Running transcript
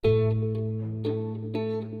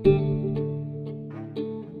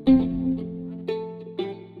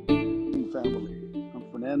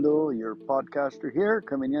podcaster here,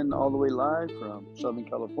 coming in all the way live from Southern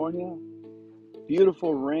California.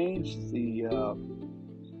 Beautiful rains, the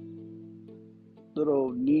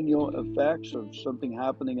little Nino effects of something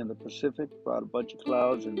happening in the Pacific brought a bunch of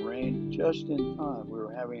clouds and rain just in time. We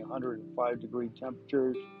were having 105-degree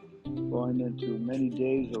temperatures, going into many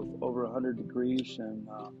days of over 100 degrees, and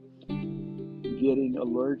getting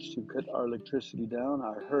alerts to cut our electricity down.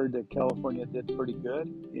 I heard that California did pretty good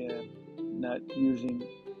in not using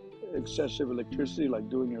excessive electricity, like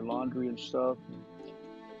doing your laundry and stuff,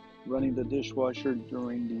 running the dishwasher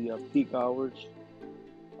during the peak hours.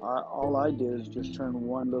 All I did is just turn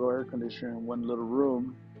one little air conditioner in one little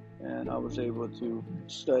room, and I was able to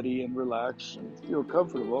study and relax and feel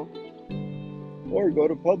comfortable. Or go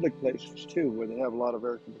to public places too, where they have a lot of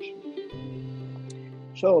air conditioning.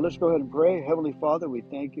 So let's go ahead and pray. Heavenly Father, we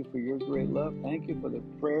thank you for your great love. Thank you for the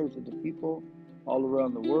prayers of the people all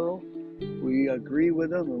around the world. We agree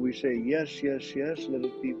with them and we say, yes, yes, yes. Let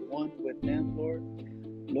us be one with them, Lord.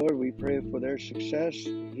 Lord, we pray for their success,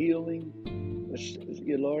 healing.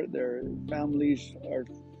 Lord, their families are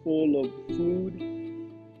full of food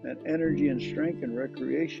and energy and strength and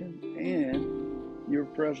recreation and your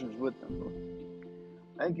presence with them, Lord.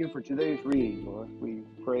 Thank you for today's reading, Lord. We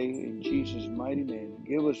pray in Jesus' mighty name.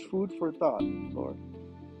 Give us food for thought, Lord.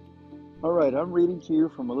 All right, I'm reading to you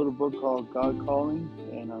from a little book called God Calling,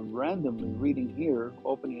 and I'm randomly reading here,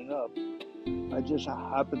 opening it up. I just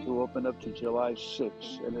happened to open up to July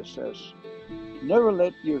 6th, and it says, never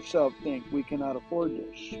let yourself think we cannot afford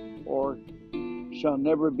this, or shall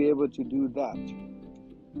never be able to do that.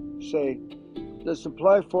 Say, the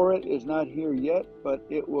supply for it is not here yet, but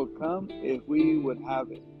it will come if we would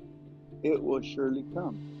have it. It will surely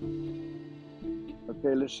come.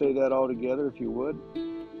 Okay, let's say that all together if you would.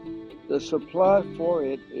 The supply for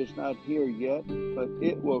it is not here yet, but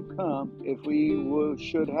it will come if we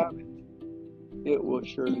should have it. It will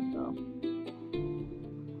surely come.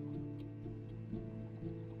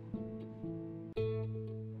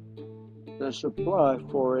 The supply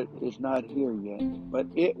for it is not here yet, but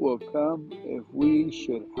it will come if we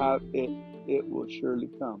should have it. It will surely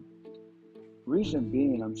come. Reason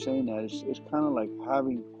being, I'm saying that it's kind of like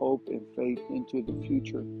having hope and faith into the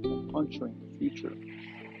future and puncturing the future.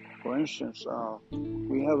 For instance,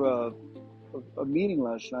 we have a meeting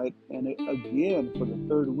last night, and again for the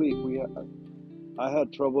third week, I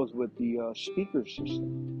had troubles with the speaker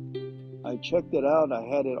system. I checked it out. I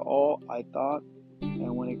had it all, I thought.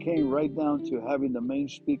 And when it came right down to having the main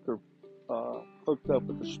speaker hooked up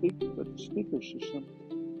with the speaker system,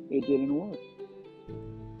 it didn't work.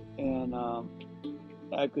 And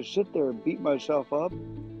I could sit there and beat myself up,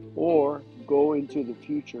 or go into the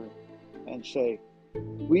future and say,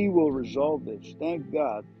 we will resolve this. Thank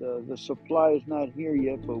God. The supply is not here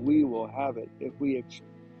yet, but we will have it if we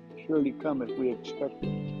surely come if we expect it.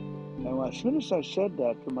 And as soon as I said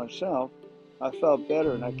that to myself, I felt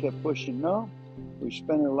better, and I kept pushing. No, we're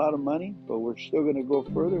spending a lot of money, but we're still going to go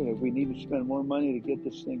further. And if we need to spend more money to get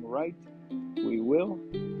this thing right, we will.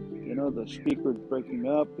 You know, the speaker's breaking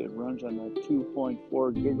up. It runs on a 2.4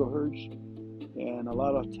 gigahertz. And a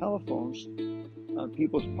lot of telephones on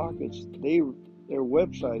people's pockets, their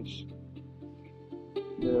websites,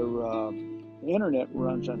 their internet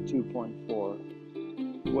runs on 2.4.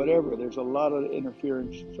 Whatever, there's a lot of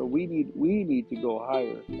interference. So we need to go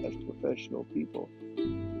higher as professional people.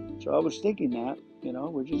 So I was thinking that,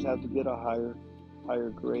 we just have to get a higher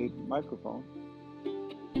grade microphone.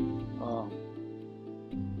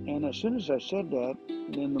 And as soon as I said that,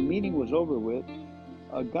 then the meeting was over with,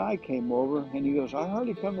 a guy came over and he goes, I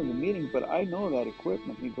hardly come to the meeting, but I know that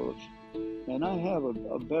equipment. He goes, and I have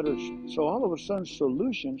a better, so all of a sudden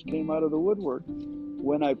solutions came out of the woodwork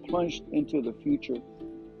when I plunged into the future.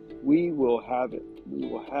 We will have it. We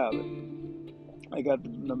will have it. I got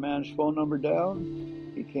the man's phone number down.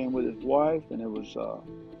 He came with his wife, and it was a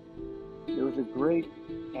great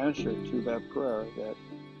answer to that prayer, that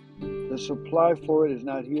the supply for it is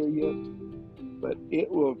not here yet, but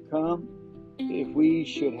it will come if we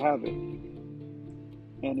should have it.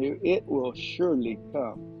 And it will surely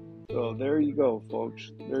come. So there you go,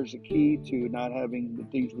 folks. There's a key to not having the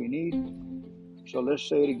things we need. So let's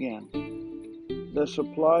say it again. The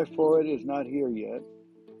supply for it is not here yet,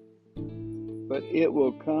 but it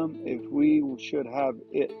will come if we should have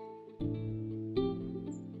it.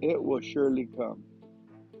 It will surely come.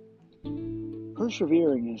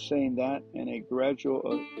 Persevering in saying that, and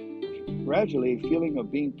gradually a feeling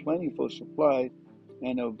of being plentiful supplied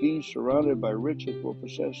and of being surrounded by riches will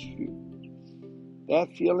possess you.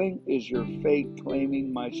 That feeling is your faith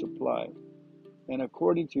claiming my supply, and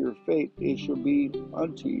according to your faith it shall be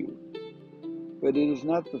unto you. but it is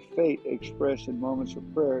not the fate expressed in moments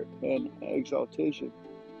of prayer and exaltation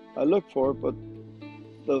I look for, but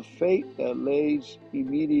the fate that lays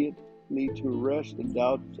immediately to rest the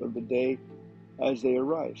doubts of the day as they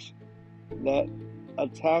arise, that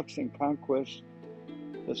attacks and conquests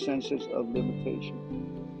the senses of limitation.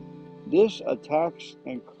 This attacks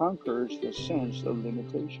and conquers the sense of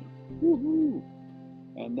limitation. Woohoo!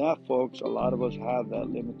 And that, folks, a lot of us have that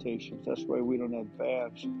limitation. That's why we don't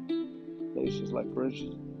advance places like, for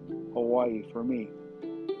instance, Hawaii for me.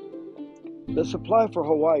 The supply for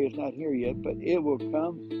Hawaii is not here yet, but it will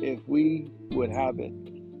come if we would have it.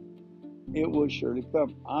 It will surely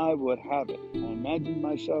come. I would have it. I imagine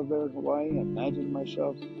myself there in Hawaii. I imagine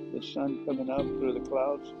myself, the sun coming up through the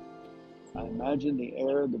clouds. I imagine the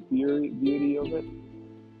air, the beauty of it.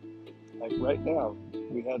 Like right now,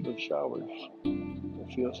 we had those showers.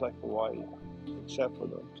 It feels like Hawaii, except for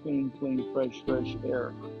the clean, fresh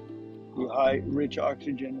air. The high, rich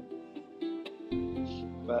oxygen.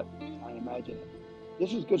 But I imagine it.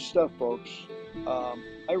 This is good stuff, folks.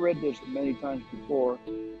 I read this many times before,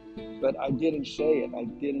 but I didn't say it. I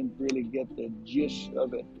didn't really get the gist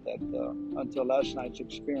of it until last night's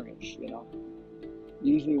experience,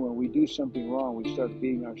 Usually when we do something wrong, we start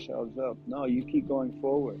beating ourselves up. No, you keep going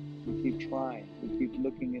forward. You keep trying. You keep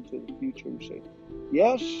looking into the future. You say,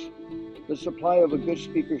 yes, the supply of a good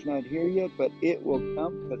speaker is not here yet, but it will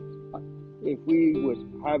come. But if we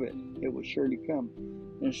would have it, it will surely come.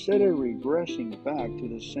 Instead of regressing back to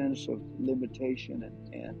the sense of limitation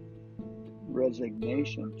and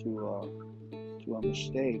resignation to a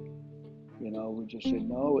mistake, we just say,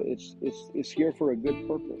 no, it's here for a good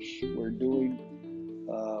purpose. We're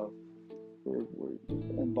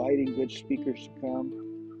inviting good speakers to come,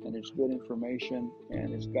 and it's good information,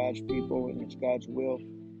 and it's God's people, and it's God's will.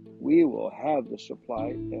 We will have the supply,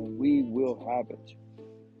 and we will have it.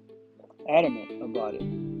 Adamant about it.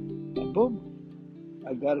 And boom,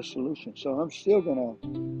 I got a solution. So I'm still going to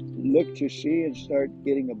look to see and start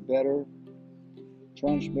getting a better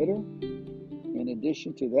transmitter. In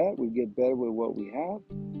addition to that, we get better with what we have,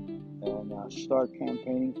 and start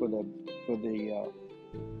campaigning for the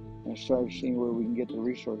and start seeing where we can get the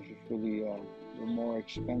resources for the more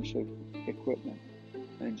expensive equipment,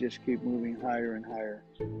 and just keep moving higher and higher.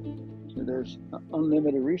 So there's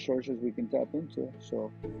unlimited resources we can tap into.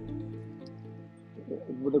 So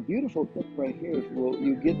the beautiful thing right here is,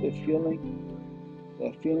 you get the feeling.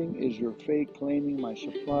 That feeling is your fate claiming my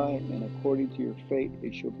supply, and according to your fate,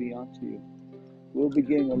 it shall be unto you. We'll be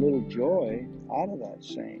getting a little joy out of that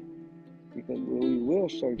saying, because we will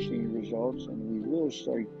start seeing results, and we will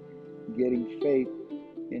start getting faith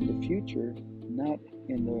in the future, not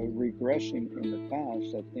in the regressing in the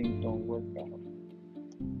past that things don't work out.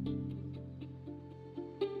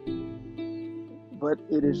 But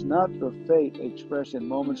it is not the fate expressed in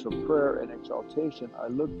moments of prayer and exaltation I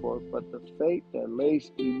look for, but the fate that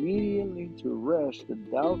lays immediately to rest the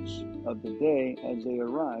doubts of the day as they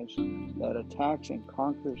arise, that attacks and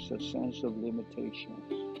conquers the sense of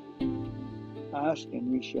limitations. Ask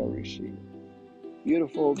and you shall receive.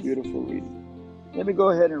 Beautiful, beautiful reading. Let me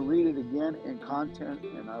go ahead and read it again in content,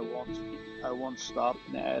 and I won't stop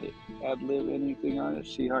and ad-lib anything on it.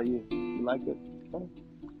 See how you like it. Okay.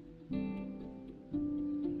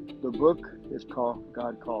 The book is called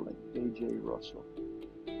God Calling, A.J. Russell,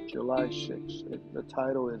 July 6th. The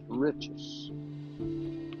title is Riches.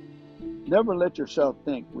 Never let yourself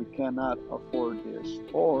think we cannot afford this,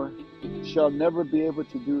 or shall never be able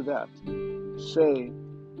to do that. Say,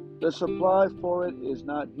 the supply for it is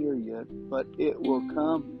not here yet, but it will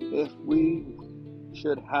come if we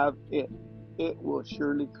should have it. It will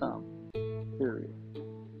surely come, period.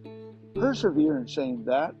 Persevere in saying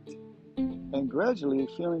that, and gradually a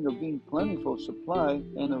feeling of being plentiful supply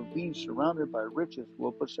and of being surrounded by riches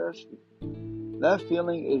will possess you. That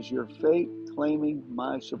feeling is your fate claiming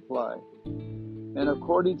my supply, and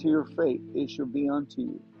according to your fate it shall be unto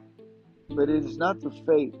you. But it is not the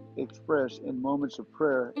fate expressed in moments of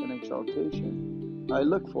prayer and exaltation I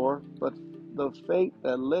look for, but the fate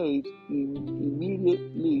that lays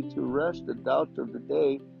immediately to rest the doubts of the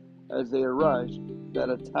day as they arise, that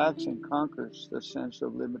attacks and conquers the sense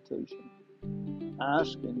of limitation.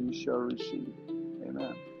 Ask and you shall receive.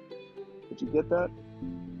 Amen. Did you get that?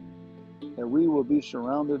 That we will be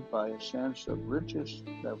surrounded by a sense of riches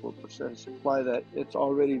that will possess supply, that it's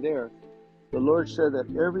already there. The Lord said that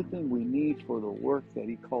everything we need for the work that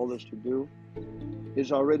He called us to do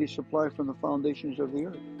is already supplied from the foundations of the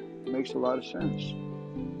earth. It makes a lot of sense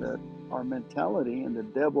that our mentality and the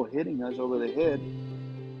devil hitting us over the head,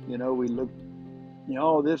 we look,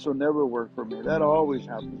 oh, this will never work for me. That always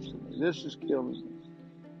happens to me. This is killing me.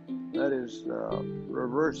 That is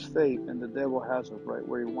reverse faith, and the devil has us right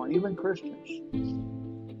where he wants, even Christians.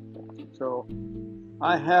 So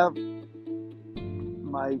I have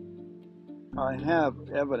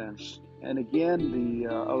evidence. And again,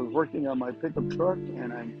 I was working on my pickup truck,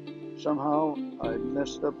 and I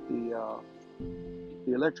messed up the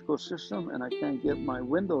electrical system, and I can't get my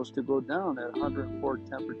windows to go down at 104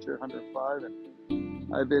 temperature, 105,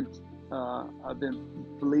 and I've been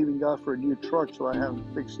believing God for a new truck, so I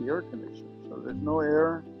haven't fixed the air conditioner. So there's no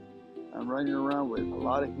air. I'm running around with a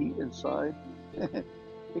lot of heat inside.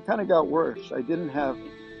 It kind of got worse. I didn't have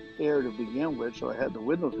air to begin with, so I had the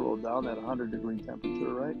windows rolled down at 100-degree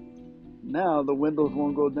temperature, right? Now the windows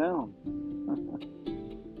won't go down.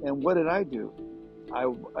 And what did I do?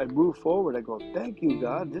 I moved forward. I go, thank you,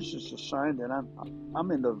 God. This is a sign that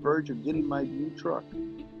I'm in the verge of getting my new truck.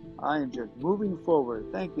 I am just moving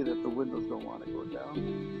forward. Thank you that the windows don't want to go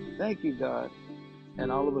down. Thank you, God.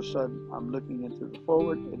 And all of a sudden, I'm looking into the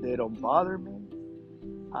forward, and they don't bother me.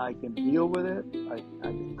 I can deal with it. I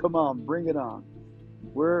can, come on, bring it on.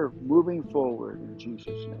 We're moving forward in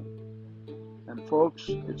Jesus' name. And folks,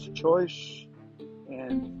 it's a choice.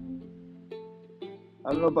 And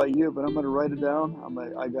I don't know about you, but I'm going to write it down.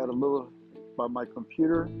 I got a little by my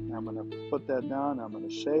computer. I'm going to put that down. I'm going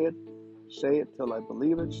to say it till I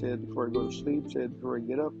believe it. Say it before I go to sleep. Say it before I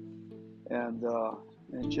get up,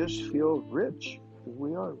 and just feel rich. Because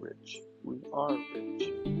we are rich. We are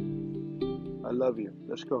rich. I love you.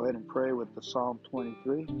 Let's go ahead and pray with the Psalm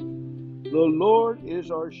 23. The Lord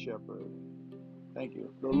is our shepherd. Thank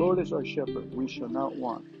you. The Lord is our shepherd. We shall not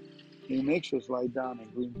want. He makes us lie down in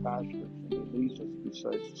green pastures, and He leads us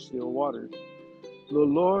beside the still waters. The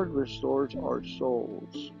Lord restores our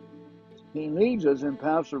souls. He leads us in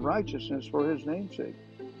paths of righteousness for His name's sake.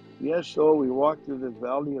 Yes, though we walk through the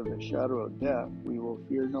valley of the shadow of death, we will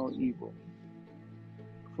fear no evil.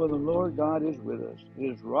 For the Lord God is with us.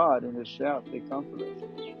 His rod and His staff, they comfort us.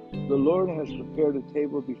 The Lord has prepared a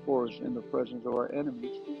table before us in the presence of our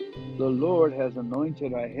enemies. The Lord has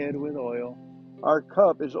anointed our head with oil. Our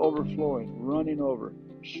cup is overflowing, running over.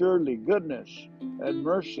 Surely goodness and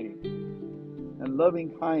mercy and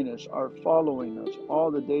loving kindness are following us all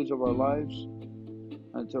the days of our lives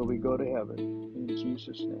until we go to heaven. In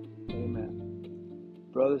Jesus' name, amen.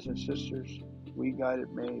 Brothers and sisters, we got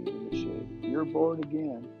it made in the shade. You're born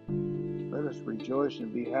again. Let us rejoice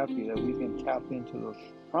and be happy that we can tap into those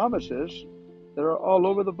promises that are all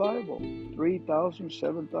over the Bible. 3,000,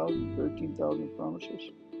 7,000, 13,000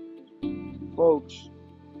 promises. Folks,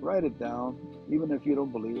 write it down. Even if you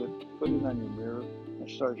don't believe it, put it on your mirror and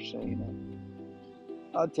start saying it.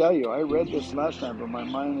 I'll tell you, I read this last time, but my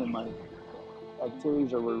mind and my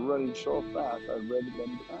activities were running so fast, I read it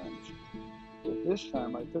many times. But this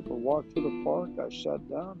time, I took a walk to the park. I sat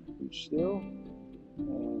down, be still,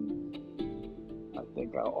 and I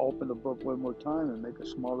think I'll open the book one more time and make a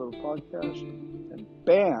small little podcast, and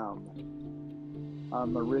bam,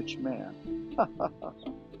 I'm a rich man.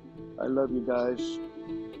 I love you guys.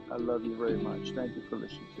 I love you very much. Thank you for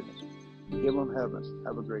listening to me. Give them heaven.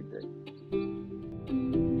 Have a great day.